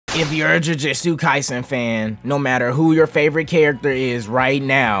If you're a Jujutsu Kaisen fan, no matter who your favorite character is right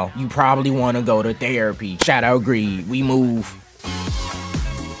now, you probably want to go to therapy. Shout out Greed, we move.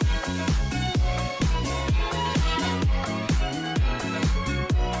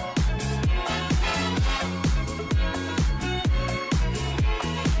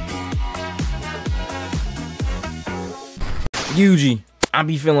 Yuji. I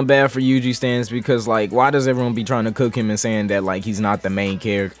be feeling bad for Yuji stans because, like, why does everyone be trying to cook him and saying that, like, he's not the main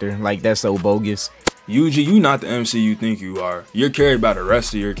character? Like, that's so bogus. Yuji, you not the MC you think you are. You're carried by the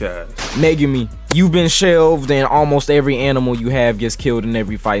rest of your cast. Megumi, you've been shelved and almost every animal you have gets killed in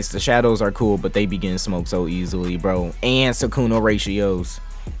every fight. The shadows are cool, but they be getting smoked so easily, bro. And Sukuna ratios.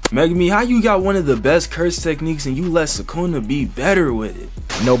 Megumi, how you got one of the best curse techniques and you let Sukuna be better with it?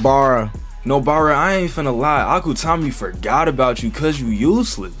 Nobara. Nobara, I ain't finna lie, Akutami forgot about you cause you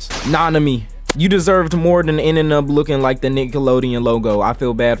useless. Nanami, you deserved more than ending up looking like the Nickelodeon logo. I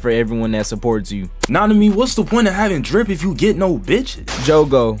feel bad for everyone that supports you. Nanami, what's the point of having drip if you get no bitches?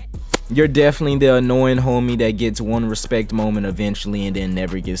 Jogo, you're definitely the annoying homie that gets one respect moment eventually and then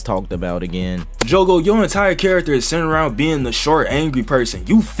never gets talked about again. Jogo, your entire character is centered around being the short, angry person.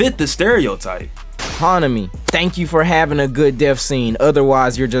 You fit the stereotype. Hanami, thank you for having a good death scene,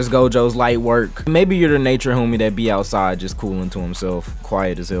 otherwise you're just Gojo's light work. Maybe you're the nature homie that be outside just cooling to himself,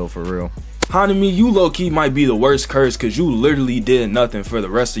 quiet as hell for real. Hanami, you low-key might be the worst curse cause you literally did nothing for the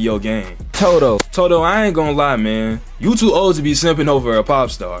rest of your game. Toto, I ain't gonna lie, man. You too old to be simping over a pop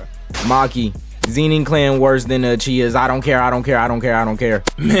star. Maki, Zenin clan worse than the Uchiha's. I don't care.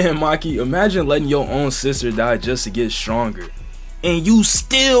 Man, Maki, imagine letting your own sister die just to get stronger. And you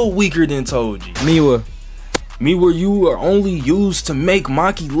still weaker than Toji. Miwa, you are only used to make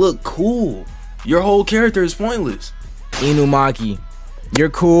Maki look cool. Your whole character is pointless. Inumaki,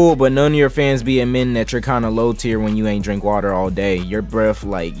 you're cool, but none of your fans be admitting that you're kinda low tier when you ain't drink water all day. Your breath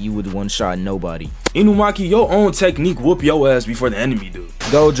like you would one-shot nobody. Inumaki, your own technique whoop your ass before the enemy do.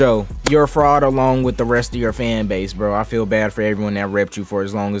 Gojo, you're a fraud along with the rest of your fan base, bro. I feel bad for everyone that repped you for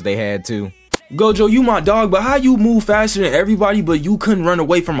as long as they had to. Gojo, you my dog, but how you move faster than everybody but you couldn't run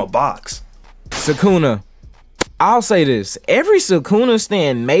away from a box? Sukuna, I'll say this, every Sukuna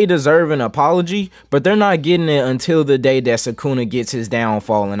stan may deserve an apology, but they're not getting it until the day that Sukuna gets his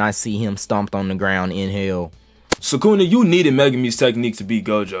downfall and I see him stomped on the ground in hell. Sukuna, you needed Megumi's technique to beat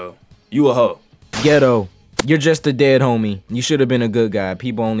Gojo. You a hoe. Ghetto, you're just a dead homie. You should have been a good guy.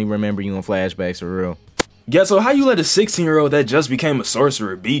 People only remember you in flashbacks for real. Ghetto, how you let a 16-year-old that just became a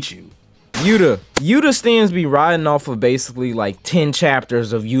sorcerer beat you? Yuta stands be riding off of basically like 10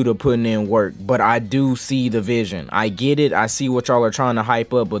 chapters of Yuta putting in work, but I do see the vision. I get it, I see what y'all are trying to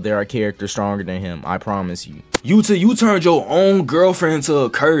hype up, but there are characters stronger than him, I promise you. Yuta, you turned your own girlfriend into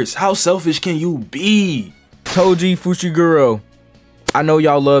a curse. How selfish can you be? Toji Fushiguro, I know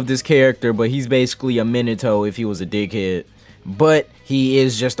y'all love this character, but he's basically a Minato if he was a dickhead. But he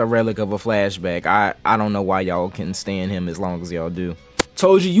is just a relic of a flashback. I don't know why y'all can stand him as long as y'all do.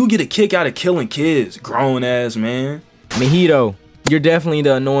 Toji, you get a kick out of killing kids, grown ass man. Mahito, you're definitely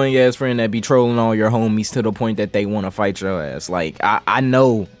the annoying ass friend that be trolling all your homies to the point that they want to fight your ass. Like, I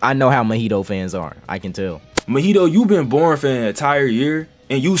know how Mahito fans are. I can tell. Mahito, you been born for an entire year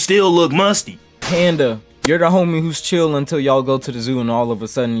and you still look musty. Panda, you're the homie who's chill until y'all go to the zoo and all of a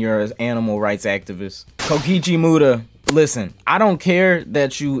sudden you're an animal rights activist. Kokichi Muda, listen, I don't care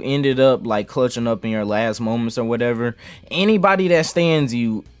that you ended up like clutching up in your last moments or whatever. Anybody that stands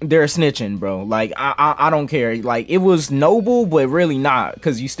you, they're snitching, bro. Like, I don't care. Like, it was noble, but really not,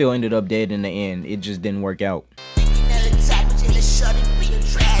 because you still ended up dead in the end. It just didn't work out.